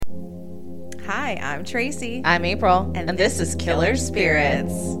Hi, I'm Tracy. I'm April, and this is Killer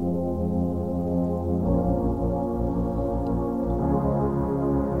Spirits.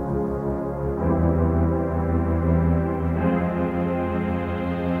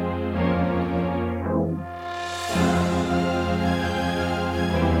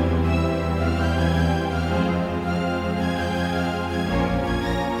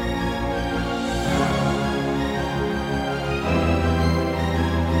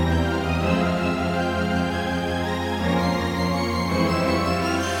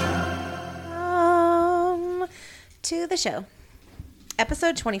 To the show.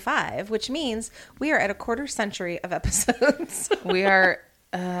 Episode 25, which means we are at a quarter century of episodes. We are,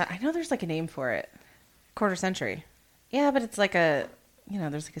 I know there's like a name for it. Quarter century. Yeah, but it's like a,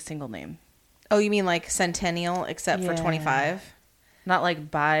 there's like a single name. Oh, you mean like centennial except for 25? Not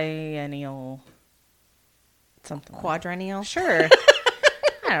like biennial something. Quadrennial? Sure.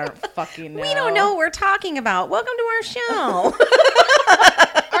 I don't fucking know. We don't know what we're talking about. Welcome to our show.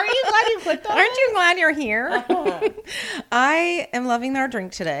 Aren't you glad you clicked on it? Aren't you glad you're here? I am loving our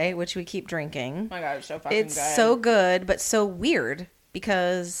drink today, which we keep drinking. Oh my God, it's so fucking It's good. so good, but so weird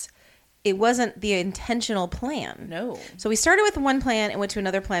because it wasn't the intentional plan. No. So we started with one plan and went to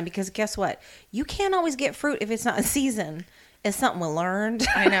another plan because guess what? You can't always get fruit if it's not in season. It's something we learned.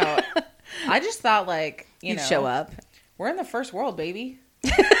 I know. I just thought like, You'd show up. We're in the first world, baby.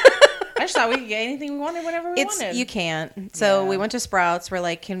 I just thought we could get anything we wanted whenever we wanted. You can't. So Yeah. we went to Sprouts. We're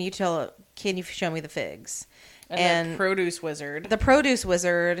like, can you show me the figs? And the produce wizard. The produce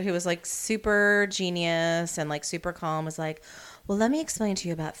wizard, who was like super genius and like super calm, was like, well, let me explain to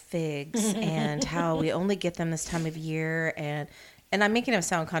you about figs and how we only get them this time of year. And I'm making him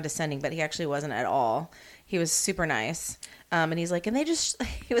sound condescending, but he actually wasn't at all. He was super nice. And he's like,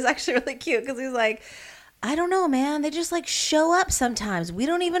 he was actually really cute because he was like, I don't know, man. They just like show up sometimes. We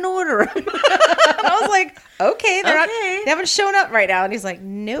don't even order them. I was like, okay, they haven't shown up right now. And he's like,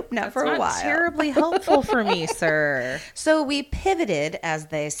 nope, not for a while. That's terribly helpful for me, sir. So we pivoted, as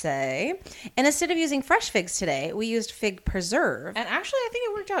they say. And instead of using fresh figs today, we used fig preserve. And actually, I think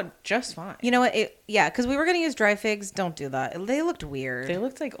it worked out just fine. You know what? Because we were going to use dry figs. Don't do that. They looked weird. They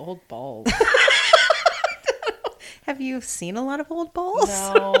looked like old balls. Have you seen a lot of old balls?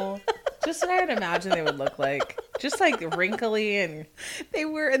 No. Just what I would imagine they would look like. Just like wrinkly and They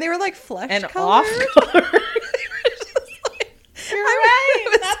were like flesh and colored. off color. You're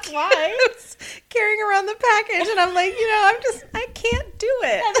right. That's why. I was carrying around the package and I'm like, I can't do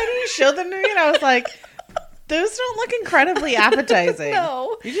it. And then you showed them to me and I was like, those don't look incredibly appetizing.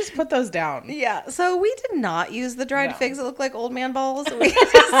 No. You just put those down. Yeah, so we did not use the dried No. figs that look like old man balls. We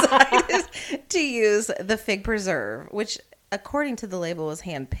decided to use the fig preserve, which according to the label was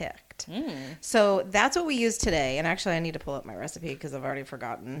hand-picked. So that's what we used today. And actually, I need to pull up my recipe because I've already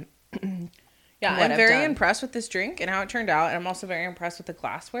forgotten. Yeah, what I'm I've very done. impressed with this drink and how it turned out. And I'm also very impressed with the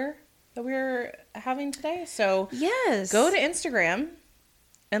glassware that we're having today. So Yes. go to Instagram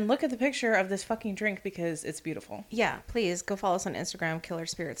and look at the picture of this fucking drink because it's beautiful. Yeah, please go follow us on Instagram, Killer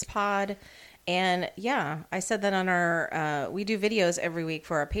Spirits Pod. And yeah, I said that on our, we do videos every week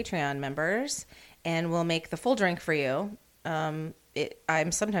for our Patreon members, and we'll make the full drink for you.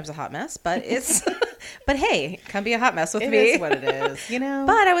 I'm sometimes a hot mess, but it's, but hey, come be a hot mess with me. It is what it is,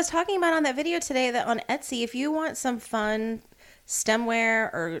 But I was talking about on that video today that on Etsy, if you want some fun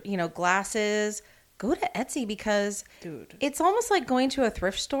stemware or, glasses, go to Etsy because Dude. it's almost like going to a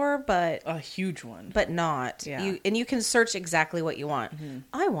thrift store, but A huge one. but not. Yeah. You can search exactly what you want.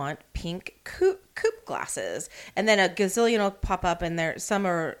 I want pink coupe glasses, and then a gazillion will pop up, and some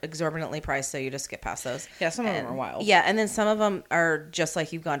are exorbitantly priced, so you just skip past those. Yeah, some of them are wild. Yeah, and then some of them are just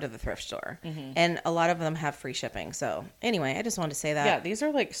like you've gone to the thrift store, and a lot of them have free shipping. So anyway, I just wanted to say that. Yeah, these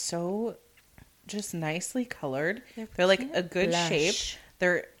are like so just nicely colored. They're like a good blush. shape.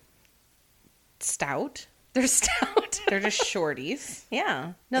 They're stout. They're stout. They're just shorties.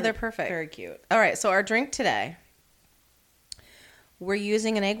 Yeah. No, they're perfect. Very cute. All right, so our drink today. We're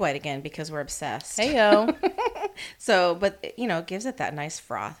using an egg white again because we're obsessed. Hey, yo. So, but, it gives it that nice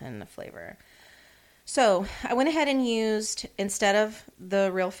froth and the flavor. So, I went ahead and used, instead of the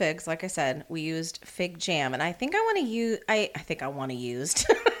real figs, like I said, we used fig jam. And I think I want to use,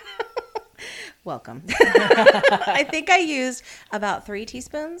 welcome. I think I used about 3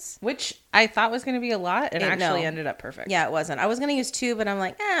 teaspoons. Which I thought was going to be a lot and actually ended up perfect. Yeah, it wasn't. I was going to use 2, but I'm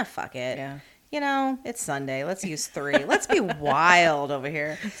like, fuck it. Yeah. It's Sunday. Let's use 3. Let's be wild over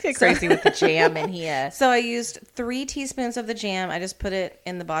here. Let's get crazy with the jam in here. So I used 3 teaspoons of the jam. I just put it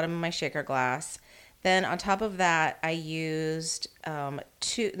in the bottom of my shaker glass. Then on top of that, I used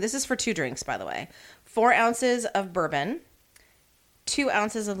 2. This is for 2 drinks, by the way. 4 ounces of bourbon, 2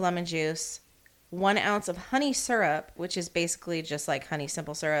 ounces of lemon juice, 1 ounce of honey syrup, which is basically just like honey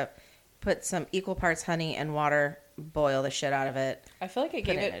simple syrup. Put some equal parts honey and water, boil the shit out of it. I feel like it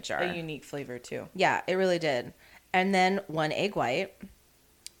Put gave it in it a jar. a unique flavor too. Yeah, it really did. And then 1 egg white.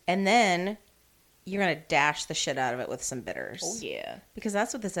 And then you're going to dash the shit out of it with some bitters. Oh, yeah. Because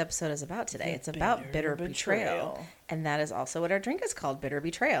that's what this episode is about today. It's about bitter betrayal. And that is also what our drink is called, bitter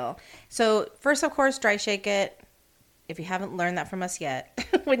betrayal. So first, of course, dry shake it. If you haven't learned that from us yet,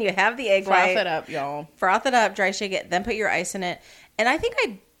 when you have the egg white. Froth it up, y'all. Froth it up, dry shake it, then put your ice in it. And I think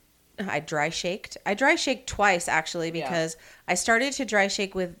I dry shaked. I dry shaked twice, actually, because I started to dry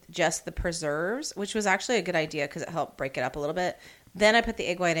shake with just the preserves, which was actually a good idea because it helped break it up a little bit. Then I put the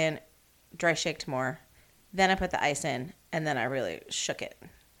egg white in, dry shaked more. Then I put the ice in, and then I really shook it.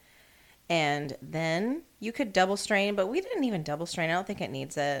 And then you could double strain, but we didn't even double strain. I don't think it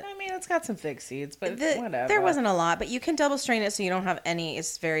needs it. I mean, it's got some fig seeds, but whatever. There wasn't a lot, but you can double strain it so you don't have any.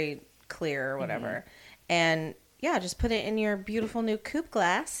 It's very clear or whatever. Mm-hmm. And yeah, just put it in your beautiful new coupe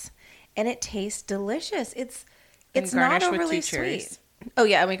glass, and it tastes delicious. It's not overly sweet. Oh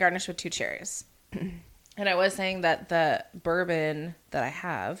yeah, and we garnish with 2 cherries. And I was saying that the bourbon that I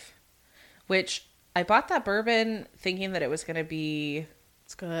have, which I bought that bourbon thinking that it was going to be...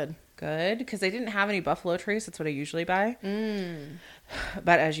 It's good. Good, because they didn't have any Buffalo Trace. That's what I usually buy.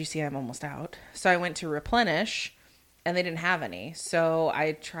 But as you see, I'm almost out. So I went to replenish, and they didn't have any. So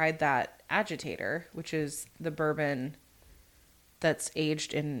I tried that Agitator, which is the bourbon that's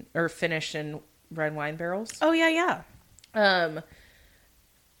aged in or finished in red wine barrels. Oh yeah.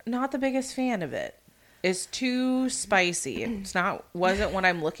 Not the biggest fan of it. It's too spicy. Wasn't what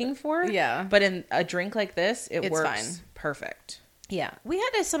I'm looking for. Yeah. But in a drink like this, it's works fine. Perfect. Yeah. We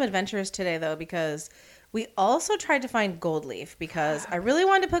had some adventures today, though, because we also tried to find gold leaf because I really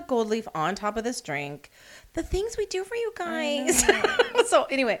wanted to put gold leaf on top of this drink. The things we do for you guys. So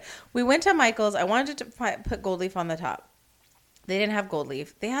anyway, we went to Michael's. I wanted to put gold leaf on the top. They didn't have gold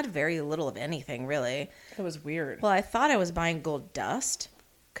leaf. They had very little of anything, really. It was weird. Well, I thought I was buying gold dust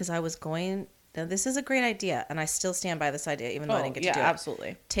because I was going... Now, this is a great idea, and I still stand by this idea, even though I didn't get to do it. Yeah,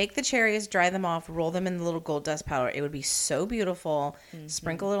 absolutely. Take the cherries, dry them off, roll them in the little gold dust powder. It would be so beautiful. Mm-hmm.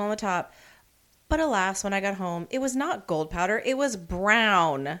 Sprinkle it on the top. But alas, when I got home, it was not gold powder. It was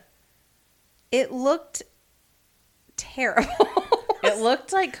brown. It looked terrible. It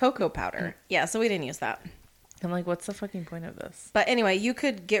looked like cocoa powder. Yeah, so we didn't use that. I'm like, what's the fucking point of this? But anyway, you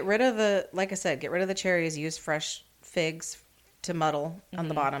could get rid of like I said, get rid of the cherries, use fresh figs to muddle on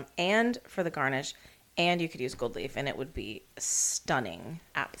the bottom and for the garnish, and you could use gold leaf and it would be stunning.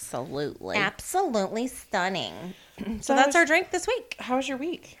 Absolutely stunning. So that's our drink this week. How was your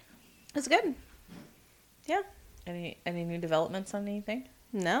week? It's good. Yeah. Any new developments on anything?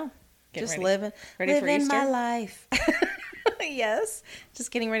 No. Just ready for living Easter? my life. Yes. Just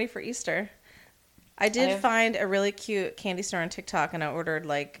getting ready for Easter. I did find a really cute candy store on TikTok, and I ordered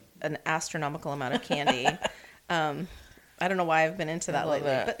like an astronomical amount of candy. I don't know why I've been into that lately.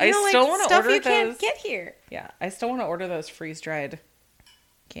 But I still want to order stuff you those. can't get here. Yeah, I still want to order those freeze-dried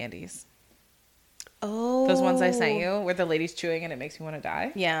candies. Oh. Those ones I sent you where the lady's chewing and it makes me want to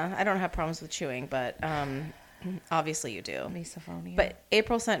die. Yeah, I don't have problems with chewing, but obviously you do. Misophonia. But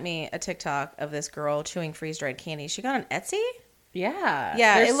April sent me a TikTok of this girl chewing freeze-dried candy. She got on Etsy? Yeah.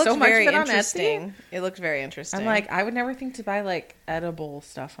 Yeah, There's it looked so much very of it on interesting. Etsy. It looked very interesting. I'm like, I would never think to buy like edible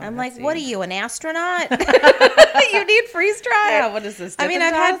stuff on I'm Etsy. like, what are you, an astronaut? You need freeze-dried? Yeah, what is this? I mean,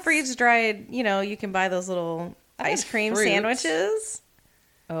 I've had freeze-dried, you can buy those little ice cream sandwiches.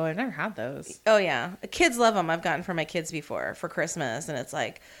 Oh, I've never had those. Oh, yeah. Kids love them. I've gotten for my kids before for Christmas. And it's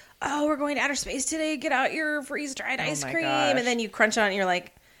like, oh, we're going to outer space today. Get out your freeze-dried ice cream. Gosh. And then you crunch on it and you're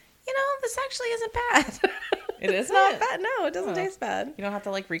like, this actually isn't bad. It is not bad. No, it doesn't taste bad. You don't have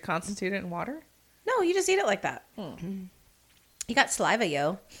to like reconstitute it in water? No, you just eat it like that. You got saliva,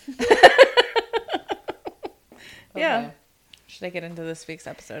 yo. Yeah. Should I get into this week's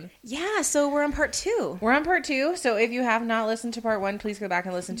episode? Yeah, so we're on part 2. We're on part 2. So if you have not listened to part 1, please go back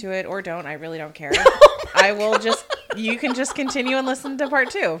and listen to it, or don't. I really don't care. You can just continue and listen to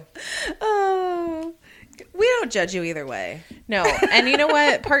part 2. Oh, we don't judge you either way. No. And you know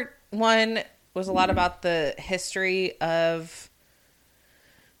what? Part 1 was a lot about the history of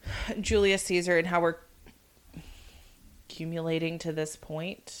Julius Caesar and how we're accumulating to this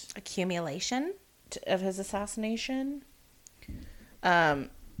point. Accumulation? Of his assassination.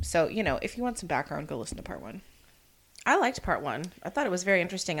 So, if you want some background, go listen to part 1. I liked part 1. I thought it was very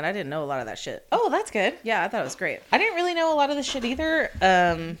interesting, and I didn't know a lot of that shit. Oh, that's good. Yeah, I thought it was great. I didn't really know a lot of the shit either.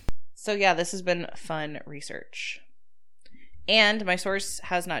 So yeah, this has been fun research. And my source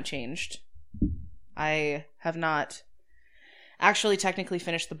has not changed. I have not actually technically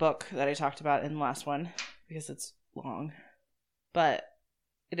finished the book that I talked about in the last one because it's long. But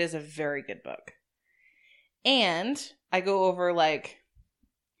it is a very good book. And I go over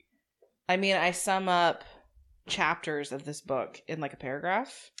I sum up chapters of this book in like a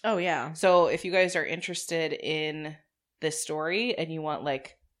paragraph. Oh, yeah. So if you guys are interested in this story and you want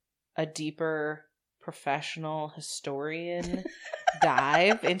like a deeper professional historian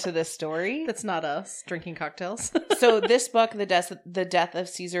dive into this story. That's not us drinking cocktails. So this book, The Death of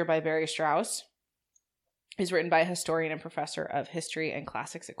Caesar by Barry Strauss, is written by a historian and professor of history and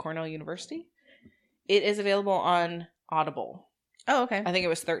classics at Cornell University. It is available on Audible. Oh, okay. I think it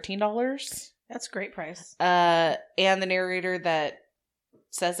was $13. That's a great price. And the narrator that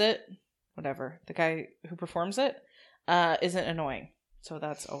says it, whatever, the guy who performs it, isn't annoying. So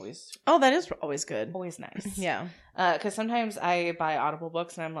that's always... Oh, that is always good. Always nice. Yeah. Because sometimes I buy Audible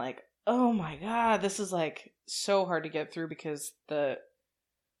books and I'm like, oh my God, this is like so hard to get through because the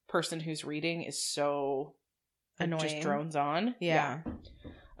person who's reading is so annoying. Just drones on. Yeah.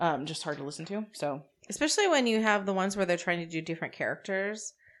 Just hard to listen to. So especially when you have the ones where they're trying to do different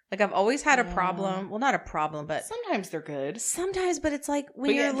characters. Like I've always had a problem. Well, not a problem, but sometimes they're good. Sometimes, but it's like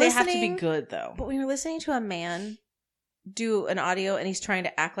when you're listening, they have to be good though. But when you're listening to a man do an audio and he's trying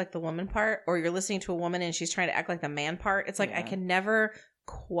to act like the woman part, or you're listening to a woman and she's trying to act like the man part, it's like I can never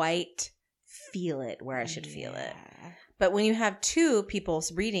quite feel it where I should feel it. But when you have two people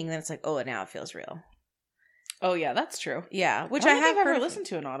reading, then it's like, oh, now it feels real. Oh yeah, that's true. Yeah, which I have think I've ever listened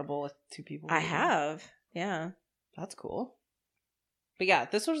to an Audible with two people. I have. Yeah, that's cool. But yeah,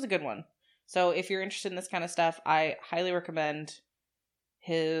 this was a good one. So if you're interested in this kind of stuff, I highly recommend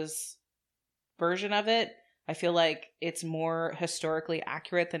his version of it. I feel like it's more historically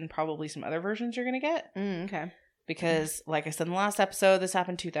accurate than probably some other versions you're going to get. Okay. Because, like I said in the last episode, this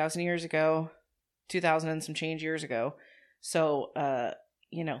happened 2,000 years ago. 2,000 and some change years ago. So,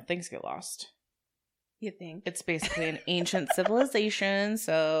 things get lost. You think? It's basically an ancient civilization,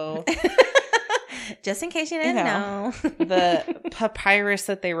 so... Just in case you didn't know. The papyrus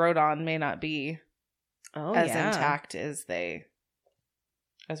that they wrote on may not be as intact as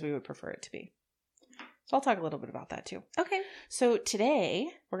we would prefer it to be. So I'll talk a little bit about that too. Okay. So today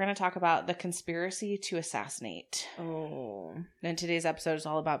we're going to talk about the conspiracy to assassinate. Oh. And today's episode is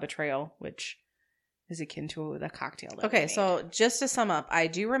all about betrayal, which is akin to the cocktail. Okay, so just to sum up, I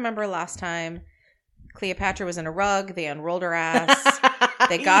do remember last time Cleopatra was in a rug. They unrolled her ass.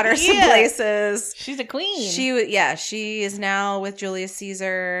 They got her some places. She's a queen. She is now with Julius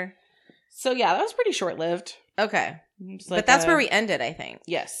Caesar. So yeah, that was pretty short-lived. Okay. But that's where we ended, I think.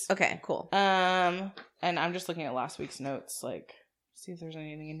 Yes. Okay, cool. And I'm just looking at last week's notes, see if there's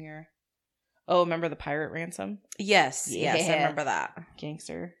anything in here. Oh, remember the pirate ransom? Yes, I remember that.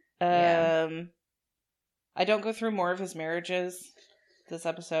 Gangster. Yeah. I don't go through more of his marriages this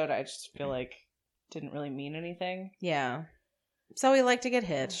episode. I just feel like it didn't really mean anything. Yeah. So we like to get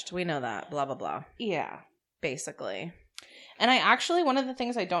hitched. We know that. Blah, blah, blah. Yeah. Basically. And one of the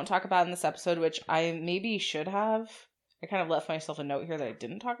things I don't talk about in this episode, which I maybe should have, I kind of left myself a note here that I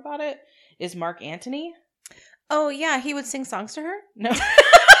didn't talk about it, is Mark Antony. Oh, yeah. He would sing songs to her? No.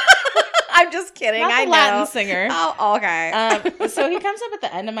 I'm just kidding. Not the Latin singer. Oh, okay. So he comes up at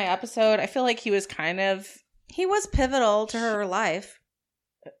the end of my episode. I feel like he was he was pivotal to her life.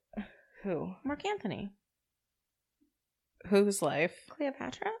 Who? Mark Antony. Whose life?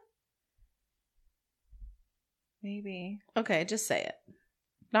 Cleopatra? Maybe. Okay, just say it.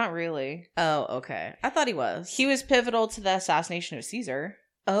 Not really. Oh, okay. I thought he was. He was pivotal to the assassination of Caesar.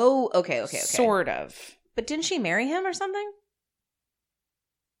 Oh, okay. Sort of. But didn't she marry him or something?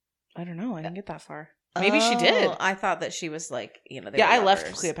 I don't know. I didn't get that far. Maybe she did. I thought that she was like, I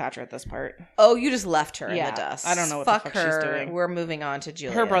left Cleopatra at this part. Oh, you just left her in the dust. I don't know what the fuck she's doing. We're moving on to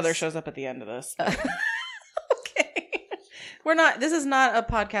Julius. Her brother shows up at the end of this. Okay. This is not a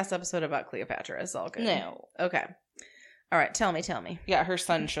podcast episode about Cleopatra. It's all good. No. Okay. All right. Tell me. Yeah, her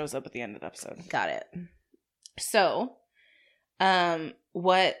son shows up at the end of the episode. Got it. So,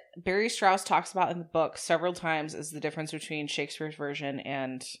 what Barry Strauss talks about in the book several times is the difference between Shakespeare's version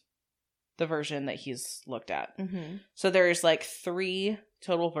and the version that he's looked at. Mm-hmm. So there's 3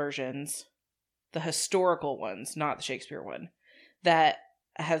 total versions, the historical ones, not the Shakespeare one, that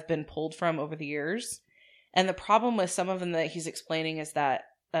have been pulled from over the years. And the problem with some of them that he's explaining is that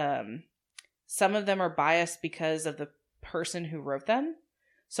some of them are biased because of the person who wrote them.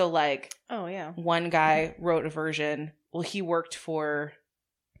 So oh yeah, one guy wrote a version. Well, he worked for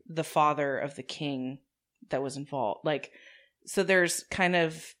the father of the king that was involved. So there's kind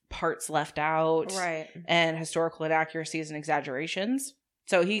of parts left out, right? And historical inaccuracies and exaggerations.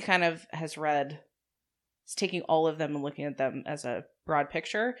 So he kind of has read It's taking all of them and looking at them as a broad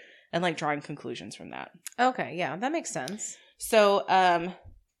picture and like drawing conclusions from that. Okay, yeah, that makes sense. So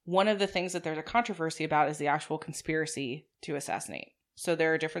one of the things that there's a controversy about is the actual conspiracy to assassinate. So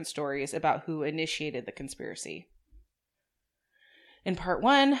there are different stories about who initiated the conspiracy. In part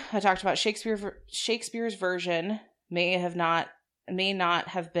 1, I talked about Shakespeare's version may not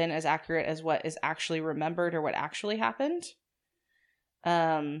have been as accurate as what is actually remembered or what actually happened.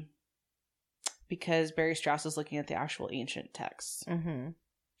 Because Barry Strauss is looking at the actual ancient texts. Mm-hmm.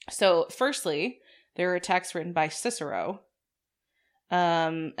 So, firstly, there are texts written by Cicero,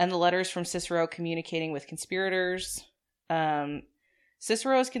 and the letters from Cicero communicating with conspirators.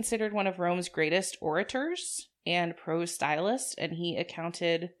 Cicero is considered one of Rome's greatest orators and prose stylists, and he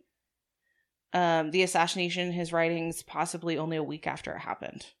accounted the assassination in his writings possibly only a week after it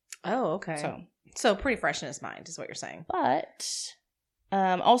happened. Oh, okay. So pretty fresh in his mind is what you're saying. But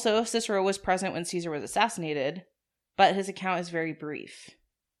also, Cicero was present when Caesar was assassinated, but his account is very brief.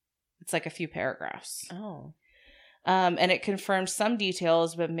 It's like a few paragraphs. Oh. And it confirms some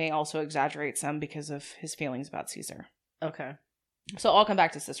details, but may also exaggerate some because of his feelings about Caesar. Okay. So I'll come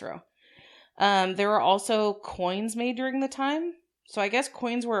back to Cicero. There were also coins made during the time. So I guess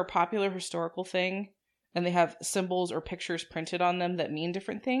coins were a popular historical thing, and they have symbols or pictures printed on them that mean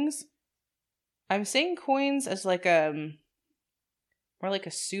different things. I'm saying coins as like more like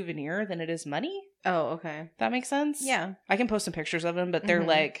a souvenir than it is money. Oh, okay. That makes sense? Yeah. I can post some pictures of them, but they're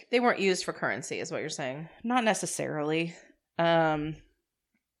like... They weren't used for currency is what you're saying. Not necessarily. It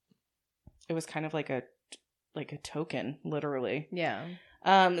was kind of like a token, literally. Yeah.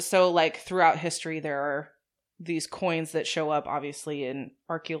 So like throughout history, there are these coins that show up obviously in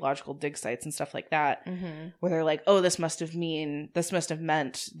archaeological dig sites and stuff like that, where they're like, oh, this must have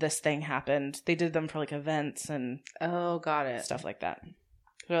meant this thing happened. They did them for like events and got it. Stuff like that.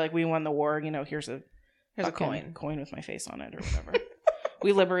 They're like, we won the war, here's a coin with my face on it or whatever.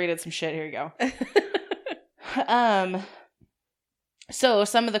 We liberated some shit. Here you go. So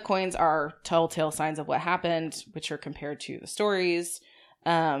some of the coins are telltale signs of what happened, which are compared to the stories.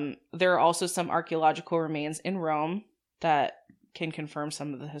 There are also some archaeological remains in Rome that can confirm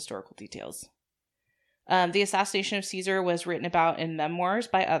some of the historical details. The assassination of Caesar was written about in memoirs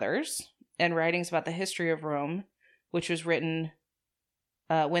by others and writings about the history of Rome, which was written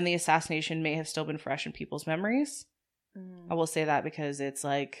when the assassination may have still been fresh in people's memories. I will say that because it's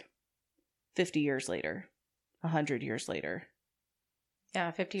like 50 years later, 100 years later.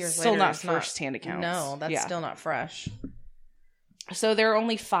 Yeah, 50 years still later. Not first-hand accounts. No, that's still not fresh. So there are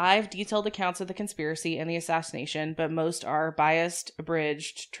only 5 detailed accounts of the conspiracy and the assassination, but most are biased,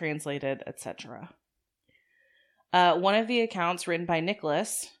 abridged, translated, etc. One of the accounts written by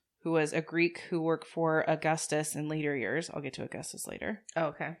Nicholas, who was a Greek who worked for Augustus in later years. I'll get to Augustus later. Oh,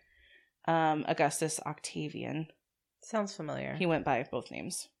 okay. Augustus Octavian. Sounds familiar. He went by both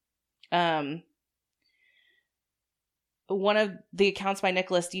names. One of the accounts by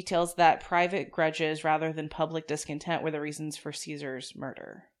Nicholas details that private grudges rather than public discontent were the reasons for Caesar's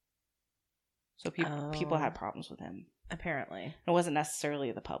murder. So people had problems with him. Apparently. It wasn't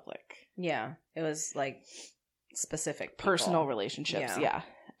necessarily the public. Yeah. It was like specific people. Personal relationships, yeah.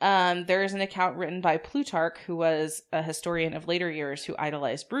 There is an account written by Plutarch, who was a historian of later years who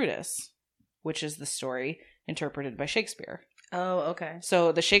idolized Brutus, which is the story interpreted by Shakespeare. Oh, okay.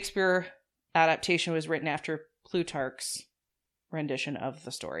 So the Shakespeare adaptation was written after Plutarch's rendition of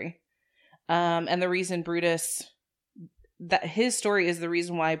the story. And the reason that his story is the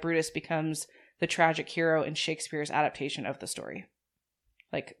reason why Brutus becomes the tragic hero in Shakespeare's adaptation of the story.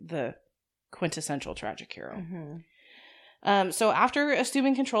 Like the quintessential tragic hero. So after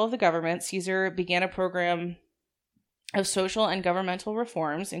assuming control of the government, Caesar began a program of social and governmental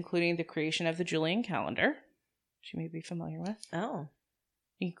reforms, including the creation of the Julian calendar, which you may be familiar with. Oh.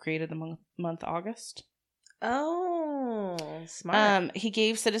 He created the month August. Oh, smart. He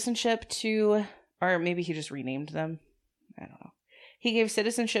gave citizenship to, or maybe he just renamed them. I don't know. He gave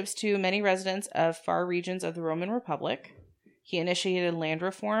citizenships to many residents of far regions of the Roman Republic. He initiated land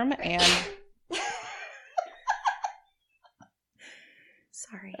reform and...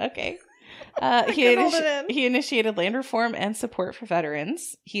 Sorry. Okay. He initiated land reform and support for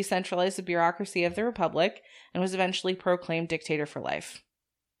veterans. He centralized the bureaucracy of the Republic and was eventually proclaimed dictator for life.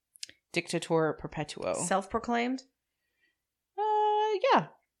 Dictator perpetuo. Self-proclaimed? Yeah.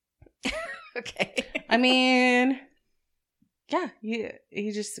 Okay. I mean, yeah,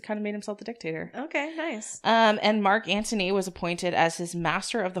 he just kind of made himself the dictator. Okay, nice. And Mark Antony was appointed as his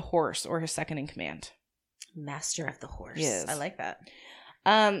master of the horse, or his second in command. Master of the horse. Yes. I like that.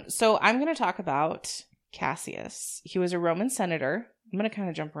 So I'm going to talk about Cassius. He was a Roman senator. I'm going to kind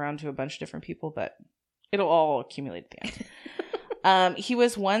of jump around to a bunch of different people, but It'll all accumulate at the end. He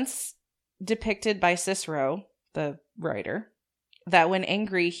was once depicted by Cicero, the writer, that when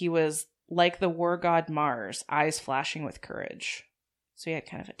angry, he was like the war god Mars, eyes flashing with courage. So he had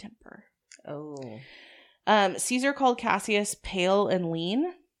kind of a temper. Oh. Caesar called Cassius pale and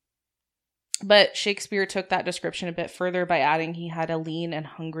lean, but Shakespeare took that description a bit further by adding he had a lean and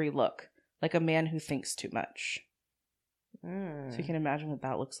hungry look, like a man who thinks too much. So you can imagine what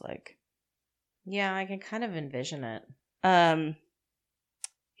that looks like. Yeah, I can kind of envision it.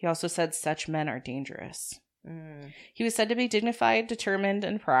 He also said such men are dangerous. He was said to be dignified, determined,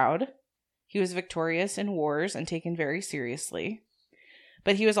 and proud. He was victorious in wars and taken very seriously.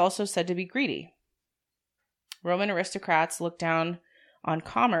 But he was also said to be greedy. Roman aristocrats looked down on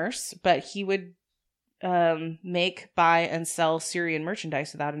commerce, but he would make, buy, and sell Syrian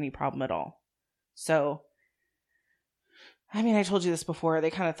merchandise without any problem at all. So, I mean, I told you this before.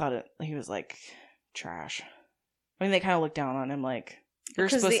 They kind of thought he was like trash. I mean, they kind of looked down on him like, you're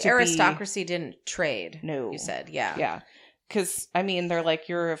because supposed the to aristocracy didn't trade. No. You said, yeah. Yeah. Because, I mean, they're like,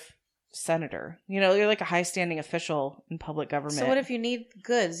 you're a senator. You know, you're like a high-standing official in public government. So what if you need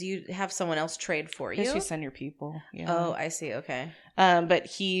goods? You have someone else trade for you? Yes, you send your people. Yeah. Oh, I see. Okay. But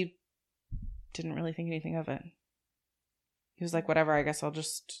he didn't really think anything of it. He was like, whatever, I guess I'll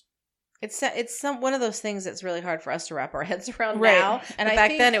just... It's one of those things that's really hard for us to wrap our heads around right. now. And but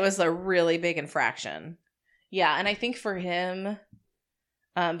back then, it was a really big infraction. Yeah, and I think for him,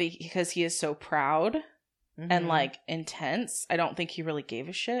 because he is so proud and like intense, I don't think he really gave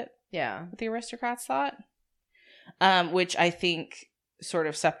a shit. Yeah, what the aristocrats thought, which I think sort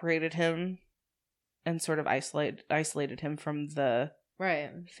of separated him and sort of isolated him from the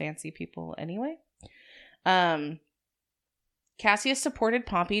fancy people anyway. Cassius supported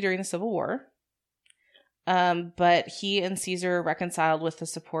Pompey during the Civil War, but he and Caesar reconciled with the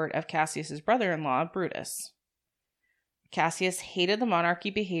support of Cassius's brother-in-law, Brutus. Cassius hated the monarchy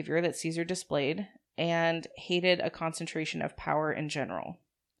behavior that Caesar displayed and hated a concentration of power in general.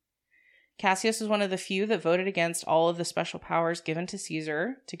 Cassius was one of the few that voted against all of the special powers given to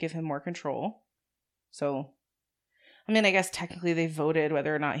Caesar to give him more control. So, I mean, I guess technically they voted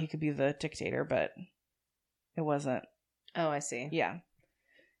whether or not he could be the dictator, but it wasn't. Oh, I see. Yeah.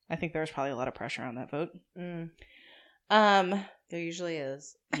 I think there was probably a lot of pressure on that vote. There usually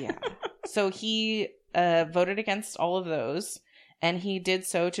is. Yeah. So he voted against all of those, and he did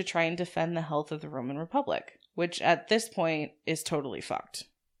so to try and defend the health of the Roman Republic, which at this point is totally fucked.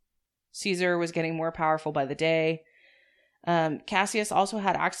 Caesar was getting more powerful by the day. Cassius also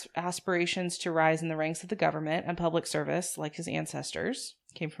had aspirations to rise in the ranks of the government and public service, like his ancestors.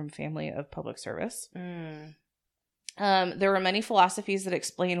 Came from a family of public service. There were many philosophies that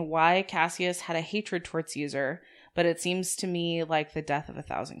explain why Cassius had a hatred towards Caesar, but it seems to me like the death of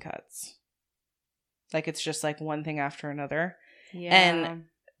 1,000 cuts. Like it's just like one thing after another. Yeah. And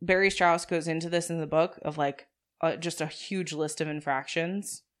Barry Strauss goes into this in the book of like just a huge list of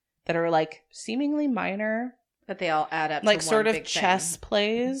infractions that are like seemingly minor, but they all add up like to sort one of big chess thing.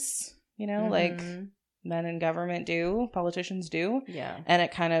 Plays, you know, like men in government do, politicians do. Yeah. And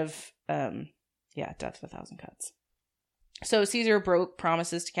it kind of death of 1,000 cuts. So Caesar broke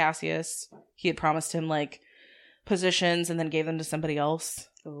promises to Cassius. He had promised him like positions and then gave them to somebody else.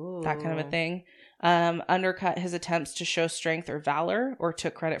 Ooh. That kind of a thing. Undercut his attempts to show strength or valor, or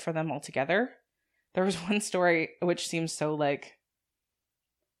took credit for them altogether. There was one story which seems so like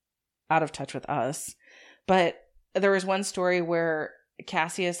out of touch with us, but there was one story where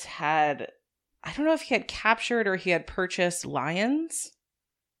Cassius had, I don't know if he had captured or he had purchased lions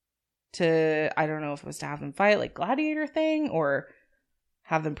to, I don't know if it was to have them fight, like gladiator thing, or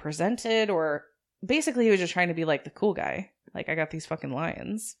have them presented, or basically he was just trying to be like the cool guy. Like, I got these fucking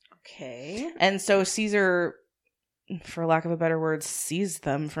lions. Okay. And so Caesar, for lack of a better word, seized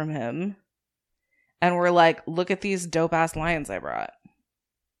them from him. And we're like, look at these dope ass lions I brought.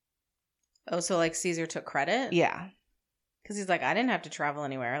 Oh, so like Caesar took credit? Yeah. Because he's like, I didn't have to travel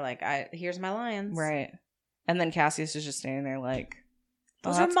anywhere. Like, here's my lions. Right. And then Cassius is just standing there like,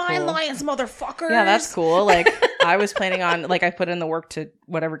 those are my lions, motherfuckers. Yeah, that's cool. Like, I was planning on, like, I put in the work to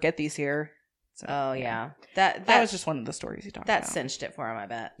whatever get these here. So, oh, yeah. That was just one of the stories he talked about. That cinched it for him, I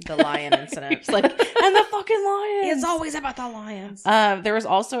bet. The lion incident. He's like, and the fucking lions. It's always about the lions. There was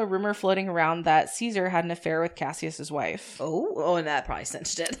also a rumor floating around that Caesar had an affair with Cassius's wife. Oh, and that probably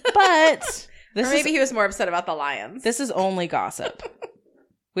cinched it. But maybe he was more upset about the lions. This is only gossip.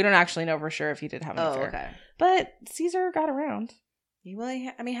 We don't actually know for sure if he did have an affair. Okay. But Caesar got around. Well,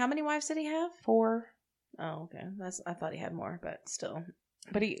 I mean, how many wives did he have? 4. Oh, okay. I thought he had more, but still.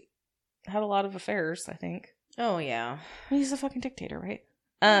 But he had a lot of affairs, I think. Oh, yeah. Well, he's a fucking dictator, right?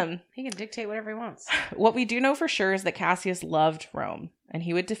 He can dictate whatever he wants. What we do know for sure is that Cassius loved Rome, and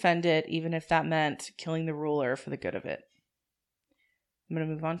he would defend it even if that meant killing the ruler for the good of it. I'm going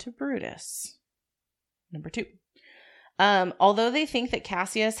to move on to Brutus. Number 2. Although they think that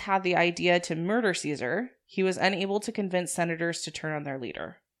Cassius had the idea to murder Caesar, he was unable to convince senators to turn on their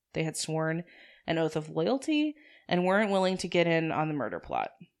leader. They had sworn an oath of loyalty and weren't willing to get in on the murder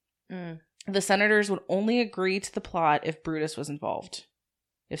plot. The senators would only agree to the plot if Brutus was involved.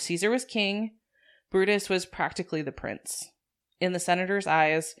 If Caesar was king, Brutus was practically the prince. In the senators'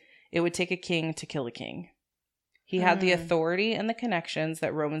 eyes, it would take a king to kill a king. He had the authority and the connections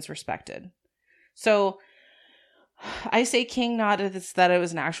that Romans respected. So I say king not that it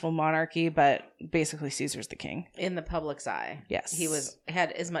was an actual monarchy, but basically Caesar's the king. In the public's eye. Yes. He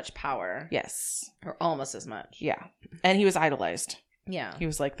had as much power. Yes. Or almost as much. Yeah. And he was idolized. Yeah. He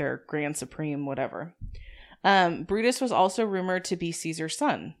was like their grand supreme whatever. Brutus was also rumored to be Caesar's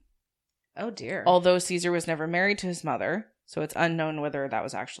son. Oh, dear. Although Caesar was never married to his mother, so it's unknown whether that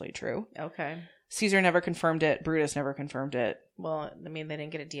was actually true. Okay. Caesar never confirmed it. Brutus never confirmed it. Well, I mean, they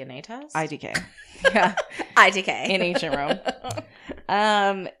didn't get a DNA test? IDK. Yeah. IDK. In ancient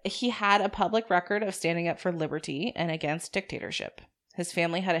Rome. He had a public record of standing up for liberty and against dictatorship. His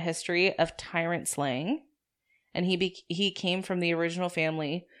family had a history of tyrant slaying, and he came from the original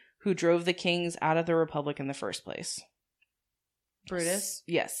family who drove the kings out of the republic in the first place. Brutus?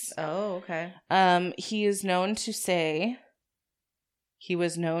 Yes. Oh, okay. He was known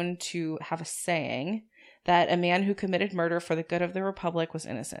to have a saying that a man who committed murder for the good of the republic was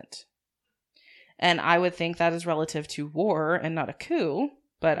innocent. And I would think that is relative to war and not a coup,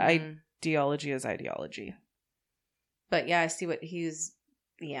 but ideology is ideology. But yeah, I see what he's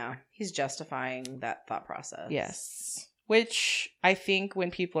justifying that thought process. Yes. Which I think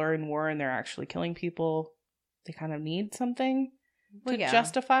when people are in war and they're actually killing people, they kind of need something to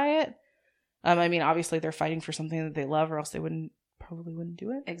justify it. I mean, obviously they're fighting for something that they love, or else they probably wouldn't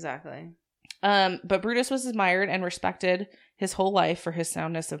do it. Exactly. But Brutus was admired and respected his whole life for his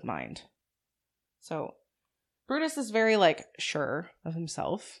soundness of mind. So Brutus is very sure of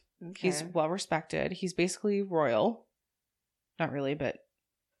himself. Okay. He's well respected. He's basically royal. Not really, but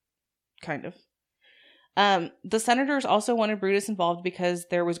kind of. The senators also wanted Brutus involved because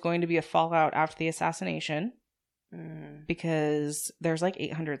there was going to be a fallout after the assassination. Because there's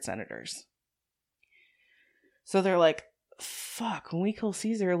 800 senators. So they're like, fuck, when we kill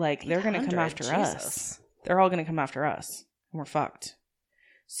Caesar, they're going to come after us. They're all going to come after us. And we're fucked.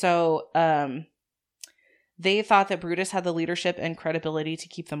 So they thought that Brutus had the leadership and credibility to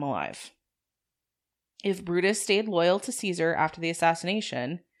keep them alive. If Brutus stayed loyal to Caesar after the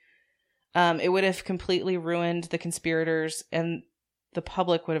assassination, it would have completely ruined the conspirators and the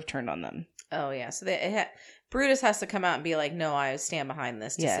public would have turned on them. Oh, yeah. So Brutus has to come out and be like, no, I stand behind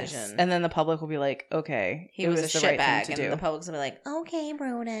this decision. Yes. And then the public will be like, okay, he was a shitbag. And the public's going to be like, okay,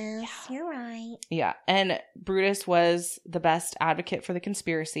 Brutus, you're right. Yeah. And Brutus was the best advocate for the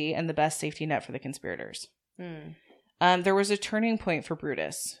conspiracy and the best safety net for the conspirators. There was a turning point for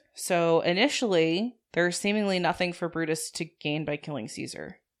Brutus. So initially, there was seemingly nothing for Brutus to gain by killing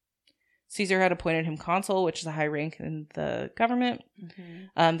Caesar. Caesar had appointed him consul, which is a high rank in the government.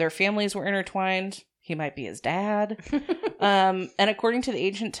 Their families were intertwined. He might be his dad. And according to the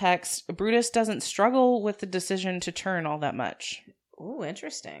ancient text, Brutus doesn't struggle with the decision to turn all that much. Ooh,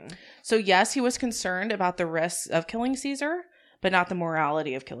 interesting. So yes, he was concerned about the risks of killing Caesar, but not the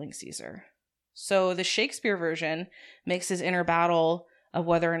morality of killing Caesar. So the Shakespeare version makes his inner battle of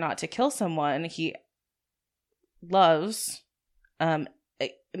whether or not to kill someone he loves,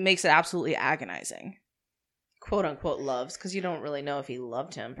 it makes it absolutely agonizing. Quote unquote loves, because you don't really know if he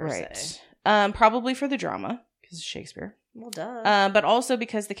loved him per se. Probably for the drama, because it's Shakespeare. Well, duh. But also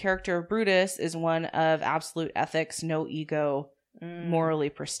because the character of Brutus is one of absolute ethics, no ego, morally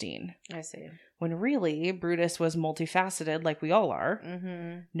pristine. I see. When really, Brutus was multifaceted like we all are.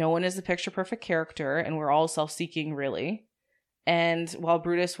 No one is a picture-perfect character, and we're all self-seeking, really. And while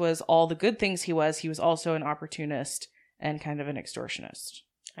Brutus was all the good things he was also an opportunist and kind of an extortionist.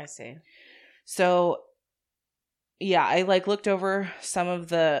 I see. So, yeah, I looked over some of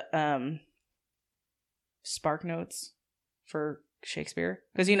the Spark Notes for Shakespeare.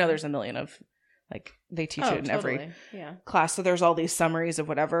 Because there's a million of, they teach it in every class. So there's all these summaries of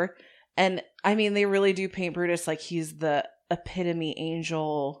whatever. And, I mean, they really do paint Brutus like he's the epitome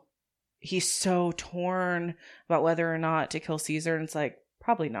angel. He's so torn about whether or not to kill Caesar. And it's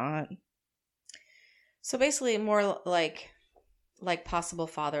probably not. So basically more like possible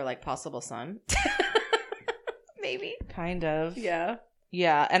father, like possible son. Maybe. Kind of. Yeah.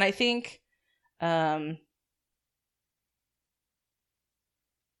 Yeah. And I think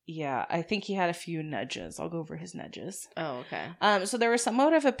Yeah, I think he had a few nudges. I'll go over his nudges. Oh, okay. So there was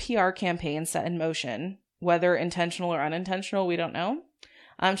somewhat of a PR campaign set in motion, whether intentional or unintentional, we don't know,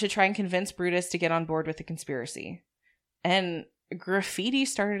 to try and convince Brutus to get on board with the conspiracy. And graffiti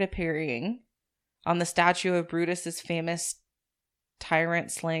started appearing on the statue of Brutus's famous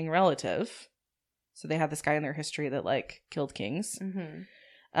tyrant slaying relative. So they had this guy in their history that like killed kings. Mm-hmm.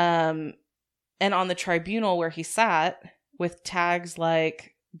 And on the tribunal where he sat with tags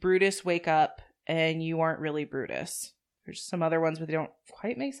like Brutus, wake up, and you aren't really Brutus. There's some other ones, but they don't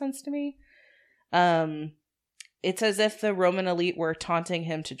quite make sense to me. It's as if the Roman elite were taunting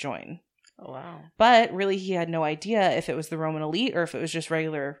him to join. Oh, wow. But really, he had no idea if it was the Roman elite or if it was just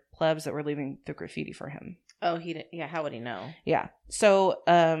regular plebs that were leaving the graffiti for him. Oh, he didn't. Yeah, how would he know? Yeah. So,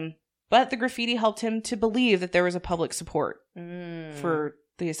 but the graffiti helped him to believe that there was a public support for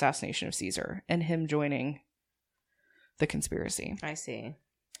the assassination of Caesar and him joining the conspiracy. I see.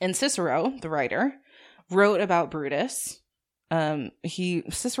 And Cicero, the writer, wrote about Brutus.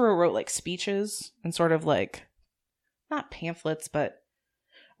 Cicero wrote like speeches and sort of like, not pamphlets, but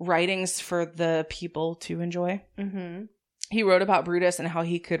writings for the people to enjoy. Mm-hmm. He wrote about Brutus and how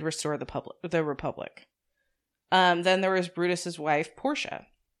he could restore the Republic. Then there was Brutus's wife, Portia,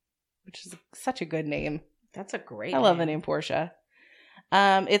 which is such a good name. That's a great I love the name Portia.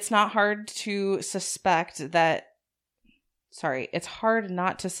 It's not hard to suspect that. Sorry, it's hard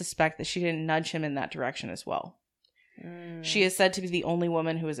not to suspect that she didn't nudge him in that direction as well. She is said to be the only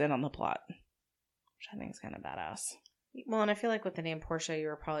woman who was in on the plot, which I think is kind of badass. Well, and I feel like with the name Portia, you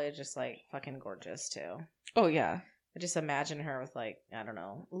were probably just like fucking gorgeous too. Oh, yeah. I just imagine her with like, I don't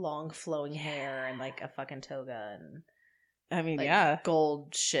know, long flowing hair and like a fucking toga and I mean, like, yeah.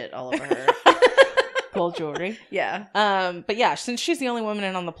 gold shit all over her. Gold jewelry. Yeah. But yeah, since she's the only woman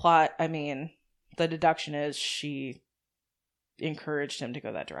in on the plot, I mean, the deduction is she encouraged him to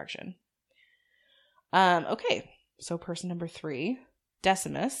go that direction. Okay. So person number 3,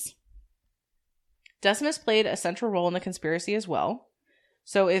 Decimus. Decimus played a central role in the conspiracy as well.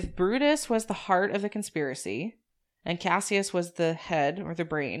 So if Brutus was the heart of the conspiracy and Cassius was the head or the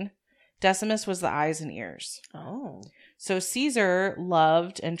brain, Decimus was the eyes and ears. Oh. So Caesar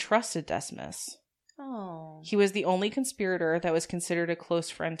loved and trusted Decimus. Oh. He was the only conspirator that was considered a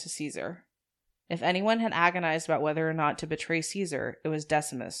close friend to Caesar. If anyone had agonized about whether or not to betray Caesar, it was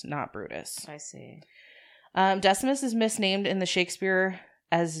Decimus, not Brutus. I see. Decimus is misnamed in the Shakespeare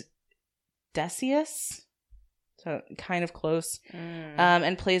as Decius, so kind of close,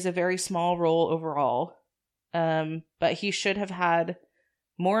 and plays a very small role overall. But he should have had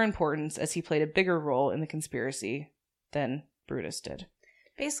more importance as he played a bigger role in the conspiracy than Brutus did.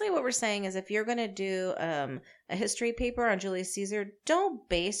 Basically, what we're saying is if you're going to do a history paper on Julius Caesar, don't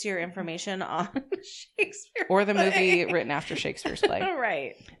base your information on Shakespeare. Or the movie written after Shakespeare's play.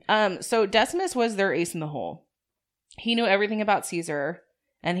 Right. So Decimus was their ace in the hole. He knew everything about Caesar,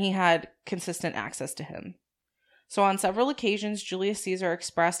 and he had consistent access to him. So on several occasions, Julius Caesar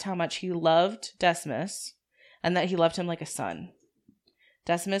expressed how much he loved Decimus, and that he loved him like a son.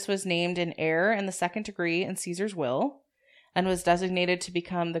 Decimus was named an heir in the 2nd degree in Caesar's will, and was designated to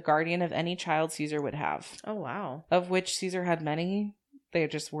become the guardian of any child Caesar would have. Oh, wow. Of which Caesar had many. They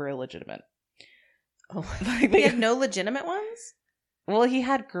just were illegitimate. Oh, he had no legitimate ones? Well, he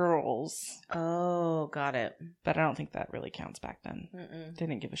had girls. Oh, got it. But I don't think that really counts back then. Mm-mm. They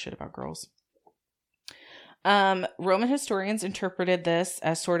didn't give a shit about girls. Roman historians interpreted this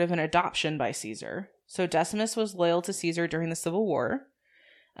as sort of an adoption by Caesar. So Decimus was loyal to Caesar during the Civil War.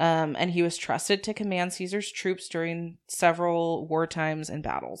 And he was trusted to command Caesar's troops during several war times and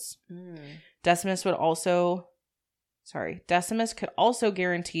battles. Decimus could also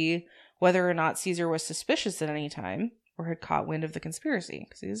guarantee whether or not Caesar was suspicious at any time or had caught wind of the conspiracy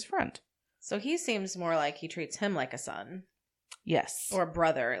because he was his friend. So he seems more like he treats him like a son. Yes. Or a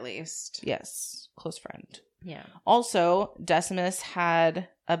brother, at least. Yes. Close friend. Yeah. Also, Decimus had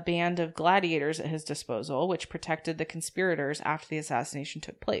a band of gladiators at his disposal, which protected the conspirators after the assassination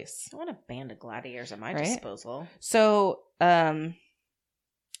took place. I want a band of gladiators at my disposal. So,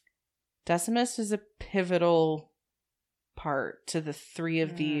 Decimus is a pivotal part to the 3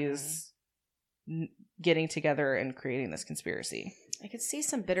 of these getting together and creating this conspiracy. I could see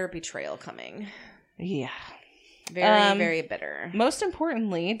some bitter betrayal coming. Yeah. Very, very bitter. Most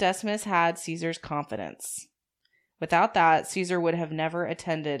importantly, Decimus had Caesar's confidence. Without that, Caesar would have never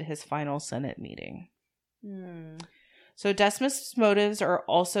attended his final Senate meeting. So Decimus' motives are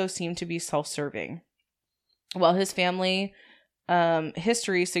also seem to be self-serving. While his family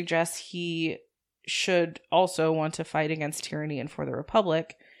history suggests he should also want to fight against tyranny and for the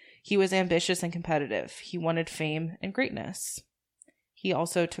Republic, he was ambitious and competitive. He wanted fame and greatness. he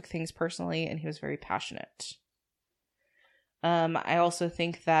also took things personally, and he was very passionate. I also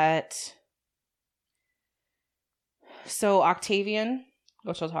think that... So Octavian,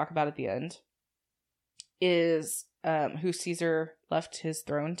 which I'll talk about at the end, is who Caesar left his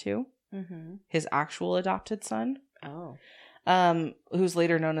throne to. Mm-hmm. His actual adopted son. Oh. Who's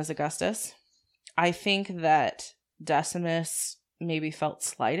later known as Augustus. I think that Decimus maybe felt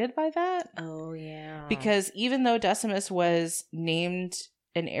slighted by that. Oh, yeah. Because even though Decimus was named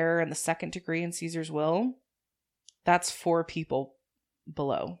an heir in the second degree in Caesar's will, that's 4 people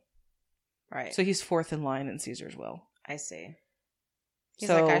below. Right. So he's 4th in line in Caesar's will. I see. He's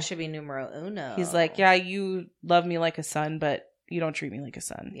so, like, I should be numero uno. He's like, yeah, you love me like a son, but you don't treat me like a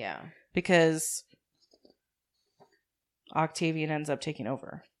son. Yeah. Because Octavian ends up taking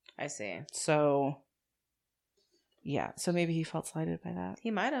over. I see. So, yeah. So maybe he felt slighted by that.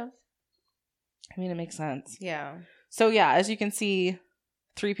 He might have. I mean, it makes sense. Yeah. So, yeah, as you can see,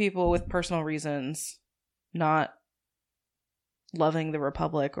 3 people with personal reasons not loving the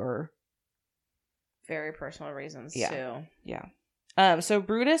Republic or... Very personal reasons, yeah. too. Yeah. So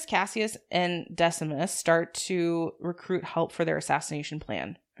Brutus, Cassius, and Decimus start to recruit help for their assassination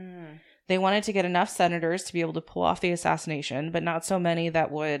plan. Mm. They wanted to get enough senators to be able to pull off the assassination, but not so many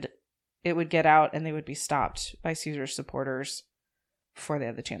that it would get out and they would be stopped by Caesar's supporters before they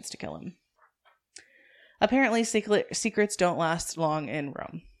had the chance to kill him. Apparently, secrets don't last long in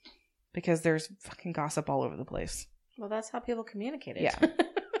Rome because there's fucking gossip all over the place. Well, that's how people communicated. Yeah.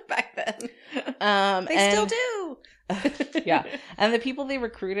 Back then. They still do. Yeah. And the people they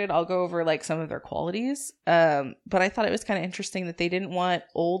recruited, I'll go over like some of their qualities. But I thought it was kind of interesting that they didn't want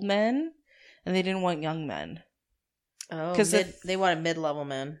old men and they didn't want young men. Oh, because they wanted mid-level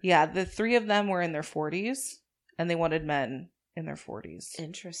men. Yeah. The 3 of them were in their 40s and they wanted men in their 40s.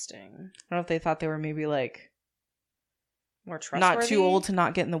 Interesting. I don't know if they thought they were maybe like more trustworthy, not too old to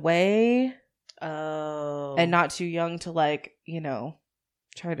not get in the way. Oh. And not too young to like,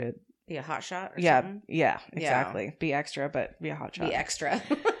 try to be a hot shot or something? Yeah, exactly. Yeah. Be extra, but be a hot shot. Be extra.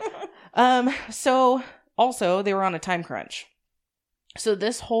 So also they were on a time crunch. So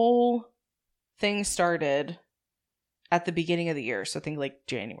this whole thing started at the beginning of the year. So think like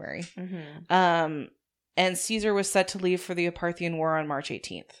January. Mm-hmm. And Caesar was set to leave for the Parthian War on March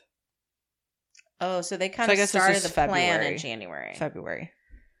 18th. Oh, so they kind of started the plan in January. February.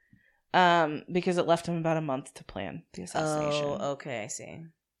 Because it left him about a month to plan the assassination. Oh, okay, I see.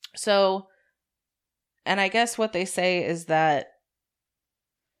 So, and I guess what they say is that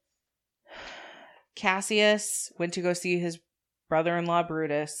Cassius went to go see his brother-in-law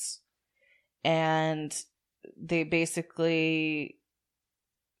Brutus, and they basically,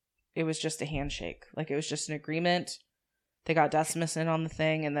 it was just a handshake. Like, it was just an agreement. They got Decimus in on the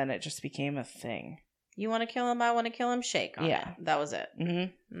thing, and then it just became a thing. You want to kill him, I want to kill him, shake on it. That was it. Mm-hmm.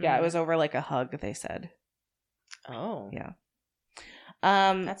 Mm-hmm. Yeah, it was over like a hug, they said. Oh. Yeah.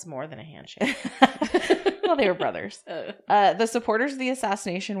 That's more than a handshake. Well, they were brothers. The supporters of the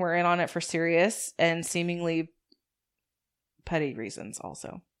assassination were in on it for serious and seemingly petty reasons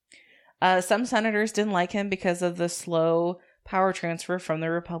also. Some senators didn't like him because of the slow power transfer from the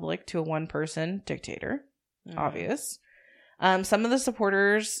Republic to a one-person dictator. Obvious. Some of the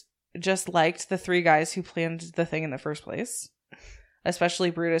supporters just liked the 3 guys who planned the thing in the first place, especially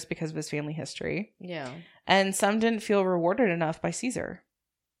Brutus because of his family history. Yeah. And some didn't feel rewarded enough by Caesar.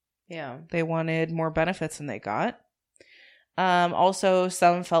 Yeah. They wanted more benefits than they got. Also,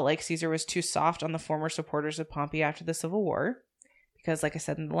 some felt like Caesar was too soft on the former supporters of Pompey after the Civil War. Because, like I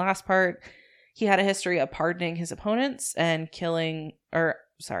said in the last part, he had a history of pardoning his opponents and he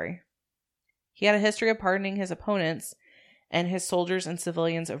had a history of pardoning his opponents, and his soldiers and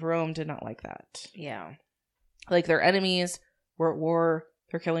civilians of Rome did not like that. Yeah. Like, their enemies were at war,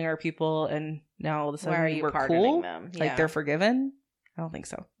 they're killing our people, and now all of a sudden we're cool? Them? Yeah. Like, they're forgiven? I don't think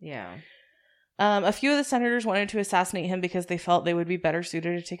so. Yeah. A few of the senators wanted to assassinate him because they felt they would be better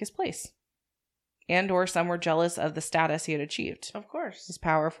suited to take his place. And or some were jealous of the status he had achieved. Of course. His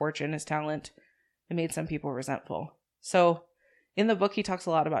power, fortune, his talent. It made some people resentful. So, in the book, he talks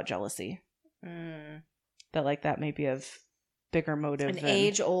a lot about jealousy. That, like, that may be of bigger motive. An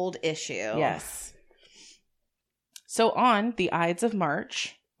age-old issue. Yes. So, on the Ides of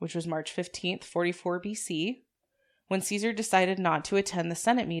March, which was March 15th, 44 BC, when Caesar decided not to attend the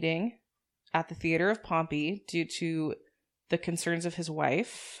Senate meeting at the Theater of Pompey due to the concerns of his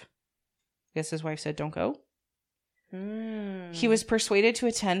wife, I guess his wife said, don't go. He was persuaded to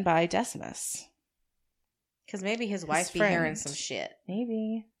attend by Decimus. Because maybe his wife be hearing some shit.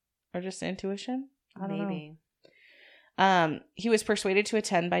 Maybe. Or just intuition. I don't know. He was persuaded to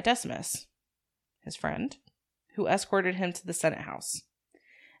attend by Decimus, his friend, who escorted him to the Senate house.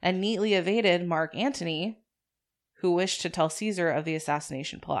 and neatly evaded Mark Antony, who wished to tell Caesar of the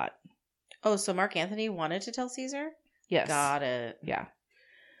assassination plot. Oh, so Mark Antony wanted to tell Caesar? Yes. Got it. Yeah.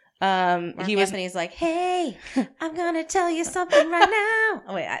 Mark Anthony's like, hey, I'm going to tell you something right now.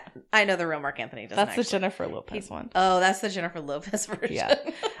 Oh, wait, I know the real Mark Anthony. That's the Jennifer Lopez one. Oh, that's the Jennifer Lopez version.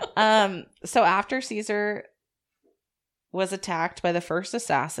 Yeah. So after Caesar was attacked by the first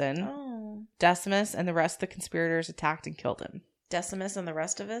assassin, Decimus and the rest of the conspirators attacked and killed him. Decimus and the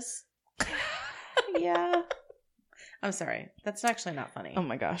rest of us? Yeah. I'm sorry. That's actually not funny. Oh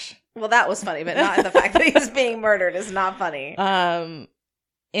my gosh. Well, that was funny, but not the fact that he's being murdered is not funny.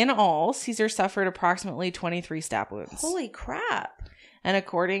 In all, Caesar suffered approximately 23 stab wounds. Holy crap. And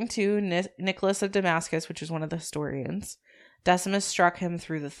according to Nicholas of Damascus, which is one of the historians, Decimus struck him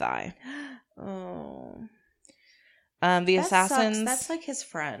through the thigh. Oh. The that assassins... Sucks. That's like his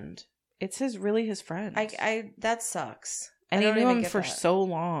friend. It's really his friend. That sucks. And he knew him for so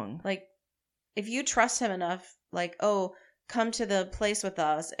long. Like, if you trust him enough, like, oh, come to the place with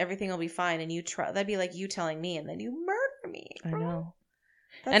us, everything will be fine, and you that'd be like you telling me, and then you murder me. Bro. I know.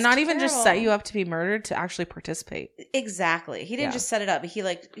 That's and not terrible. even just set you up to be murdered, to actually participate. Exactly. He didn't just set it up.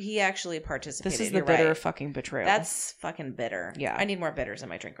 He actually participated. This is the bitter fucking betrayal. That's fucking bitter. Yeah. I need more bitters in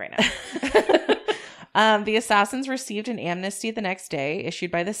my drink right now. The assassins received an amnesty the next day,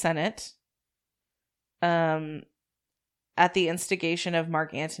 issued by the Senate, at the instigation of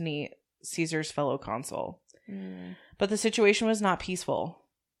Mark Antony, Caesar's fellow consul. But the situation was not peaceful.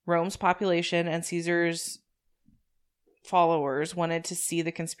 Rome's population and Caesar's followers wanted to see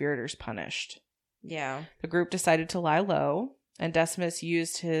the conspirators punished. Yeah. The group decided to lie low, and Decimus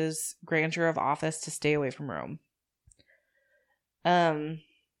used his grandeur of office to stay away from Rome.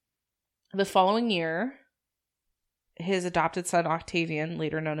 The following year, his adopted son Octavian,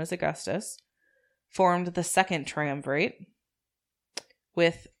 later known as Augustus, formed the second triumvirate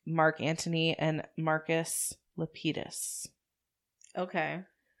with Mark Antony and Marcus Lepidus. Okay.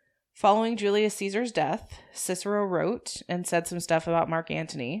 Following Julius Caesar's death, Cicero wrote and said some stuff about Mark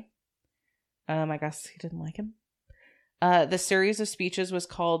Antony. I guess he didn't like him. The series of speeches was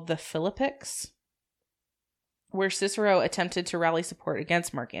called the Philippics, where Cicero attempted to rally support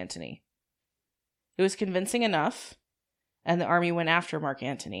against Mark Antony. It was convincing enough, and the army went after Mark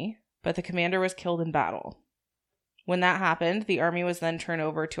Antony, but the commander was killed in battle. When that happened, the army was then turned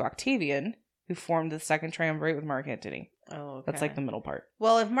over to Octavian, who formed the second triumvirate with Mark Antony. Oh, okay. That's like the middle part.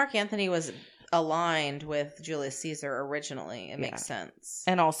 Well, if Mark Antony was aligned with Julius Caesar originally, it makes sense.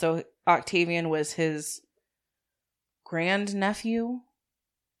 And also, Octavian was his grandnephew.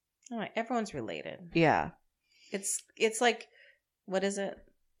 Oh, everyone's related. Yeah. It's like, what is it?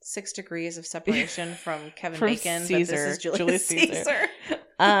 6 degrees of separation from Kevin from Bacon, Caesar, but this is Julius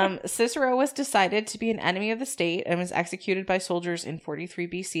Caesar. Cicero was decided to be an enemy of the state and was executed by soldiers in 43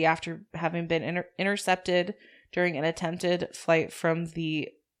 BC after having been intercepted during an attempted flight from the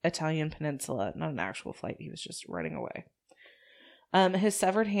Italian peninsula. Not an actual flight, he was just running away. His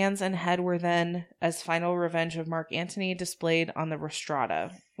severed hands and head were then, as final revenge of Mark Antony, displayed on the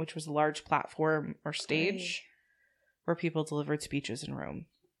Rostrata, which was a large platform or stage where people delivered speeches in Rome.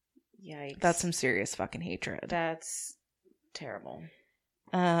 Yikes. That's some serious fucking hatred. That's terrible.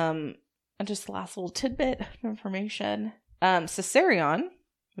 And just the last little tidbit of information. Caesarion,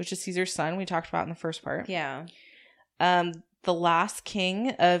 which is Caesar's son, we talked about in the first part. Yeah. The last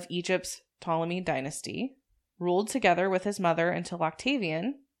king of Egypt's Ptolemy dynasty, ruled together with his mother until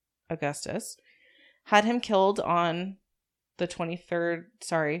Octavian, Augustus, had him killed on the 23rd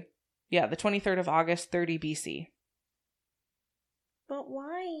of August, 30 BC. But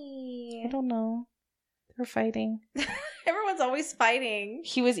why? I don't know. They're fighting. Everyone's always fighting.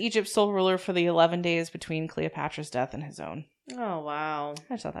 He was Egypt's sole ruler for the 11 days between Cleopatra's death and his own. Oh, wow.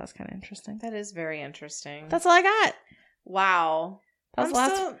 I just thought that was kind of interesting. That is very interesting. That's all I got. Wow. That was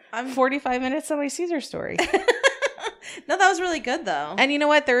the last 45 minutes of my Caesar story. No, that was really good, though. And you know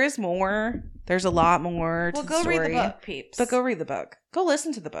what? There is more. There's a lot more to the story. Well, go read the book, peeps. But go read the book. Go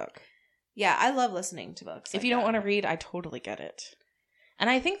listen to the book. Yeah, I love listening to books. If you don't want to read, I totally get it. And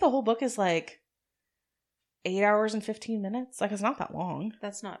I think the whole book is like 8 hours and 15 minutes. Like, it's not that long.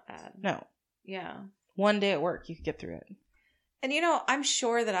 That's not bad. No. Yeah. One day at work, you could get through it. And I'm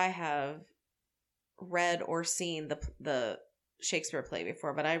sure that I have read or seen the Shakespeare play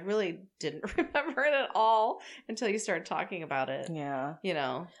before, but I really didn't remember it at all until you started talking about it. Yeah.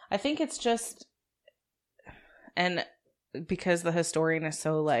 I think it's just, and because the historian is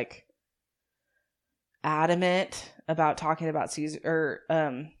so like adamant about talking about Caesar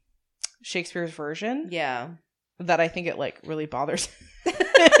or Shakespeare's version. Yeah. that I think it like really bothers him.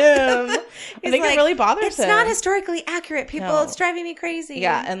 I think it really bothers him. It's not historically accurate, people. No. It's driving me crazy.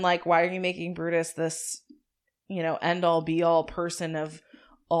 Yeah, and like, why are you making Brutus this, end all be all person of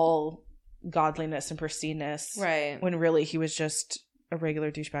all godliness and pristineness? Right. When really he was just a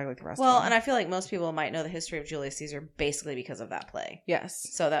regular douchebag like the rest of them. Well, and I feel like most people might know the history of Julius Caesar basically because of that play. Yes.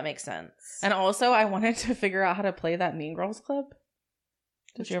 So that makes sense. And also, I wanted to figure out how to play that Mean Girls clip.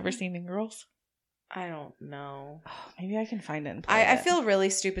 Did you ever see Mean Girls? I don't know. Oh, maybe I can find it and play I feel really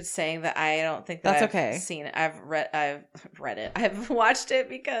stupid saying that I don't think that That's okay. Seen it. I've read it. I've watched it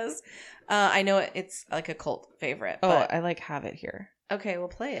because I know it's like a cult favorite. Oh, but... I like have it here. Okay, we'll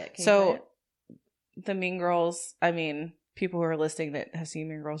play it. Can so, you play it? The Mean Girls, I mean, people who are listening that have seen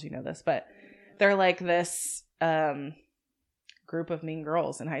Mean Girls, you know this, but they're like this group of mean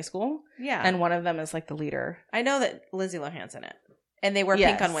girls in high school. Yeah. And one of them is like the leader. I know that Lindsay Lohan's in it. And they wear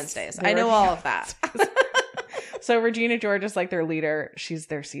pink on Wednesdays. I know all of that. So Regina George is like their leader. She's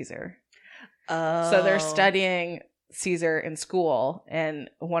their Caesar. Oh. So they're studying Caesar in school. And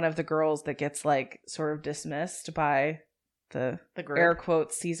one of the girls that gets like sort of dismissed by the group. Air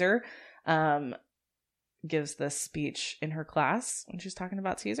quotes Caesar gives this speech in her class when she's talking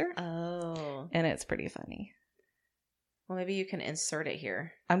about Caesar. Oh. And it's pretty funny. Well, maybe you can insert it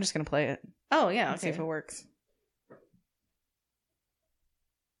here. I'm just going to play it. Oh, yeah. Okay. See if it works.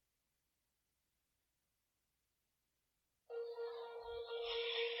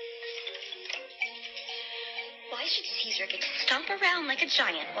 Why should Caesar get to stomp around like a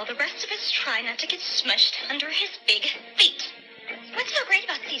giant while the rest of us try not to get smushed under his big feet? What's so great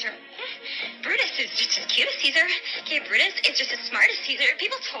about Caesar? Brutus is just as cute as Caesar. Okay, Brutus is just as smart as Caesar.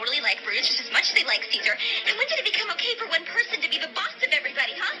 People totally like Brutus just as much as they like Caesar. And when did it become okay for one person to be the boss of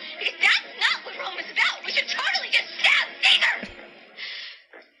everybody, huh? Because that's not what Rome is about. We should totally just stab Caesar!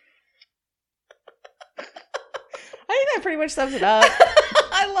 I think that pretty much sums it up.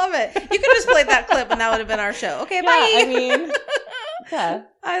 I love it. You could have just played that clip and that would have been our show. Okay, bye. I mean, yeah.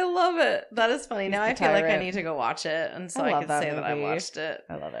 I love it. That is funny. Now I feel like I tyrant. need to go watch it. And so I can say that I watched it.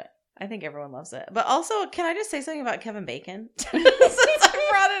 I love it. I think everyone loves it. But also, can I just say something about Kevin Bacon? Since I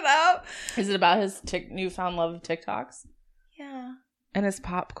brought it up. Is it about his newfound love of TikToks? Yeah. And his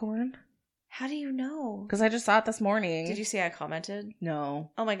popcorn? How do you know? Because I just saw it this morning. Did you see I commented?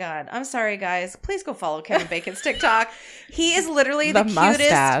 No. Oh my God. I'm sorry, guys. Please go follow Kevin Bacon's TikTok. He is literally the cutest.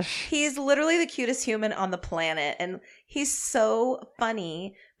 mustache. He's literally the cutest human on the planet. And he's so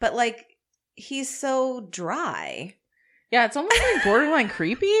funny, but like, he's so dry. Yeah, it's almost like borderline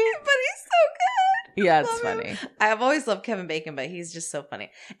creepy. But he's so good. Yeah, it's funny. I've always loved Kevin Bacon, but he's just so funny.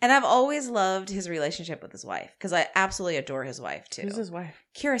 And I've always loved his relationship with his wife because I absolutely adore his wife too. Who's his wife?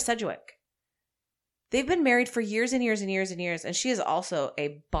 Kira Sedgwick. They've been married for years and years and years and years, and she is also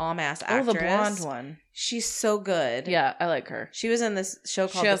a bomb-ass actress. Oh, the blonde one. She's so good. Yeah, I like her. She was in this show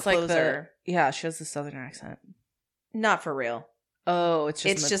called The Closer. She has the southern accent. Not for real. Oh, it's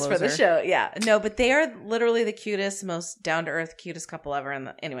just for the show. Yeah. No, but they are literally the cutest, most down-to-earth, cutest couple ever.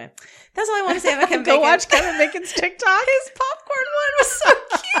 Anyway, that's all I want to say about Kevin Bacon. Go watch Kevin Bacon's TikTok. His popcorn one was so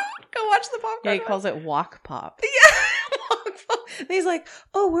cute. Go watch the popcorn Yeah, he calls it Wok Pop. Yeah. And he's like,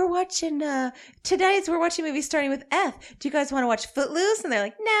 oh, we're watching movies starting with F. Do you guys want to watch Footloose? And they're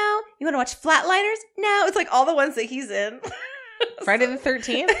like, no. You want to watch Flatliners? No. It's like all the ones that he's in. Friday the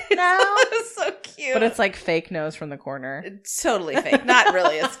 13th? No. It's so cute. But it's like fake nose from the corner. It's totally fake. Not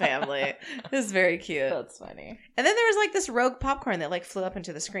really his family. It's very cute. That's funny. And then there was like this rogue popcorn that like flew up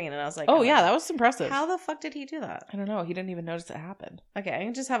into the screen. And I was like, oh yeah, that was impressive. How the fuck did he do that? I don't know. He didn't even notice it happened. Okay, I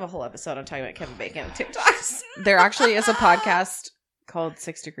can just have a whole episode on talking about Kevin Bacon and TikToks. There actually is a podcast called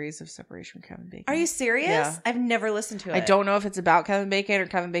 6 Degrees of Separation with Kevin Bacon. Are you serious? Yeah. I've never listened to it. I don't know if it's about Kevin Bacon or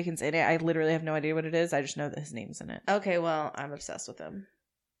Kevin Bacon's in it. I literally have no idea what it is. I just know that his name's in it. Okay, well, I'm obsessed with him.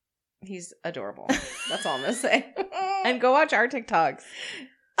 He's adorable. That's all I'm going to say. And go watch our TikToks.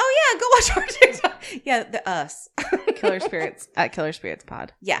 Oh, yeah. Go watch our TikTok. Yeah, us. Killer Spirits at Killer Spirits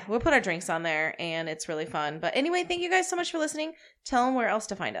Pod. Yeah, we'll put our drinks on there, and it's really fun. But anyway, thank you guys so much for listening. Tell them where else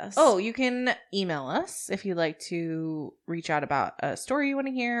to find us. Oh, you can email us if you'd like to reach out about a story you want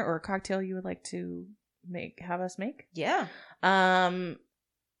to hear or a cocktail you would like to have us make. Yeah. At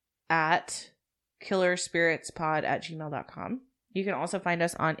killerspiritspod@gmail.com. You can also find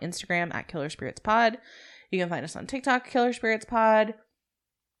us on Instagram at Killer Spirits Pod. You can find us on TikTok, Killer Spirits Pod.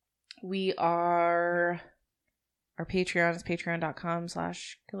 Our Patreon is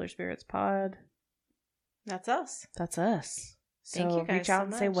patreon.com/killerspiritspod. That's us. That's us. Thank you guys reach out so and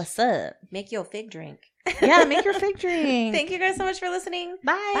much. say what's up. Make your fig drink. Yeah, make your fig drink. Thank you guys so much for listening.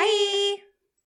 Bye. Bye.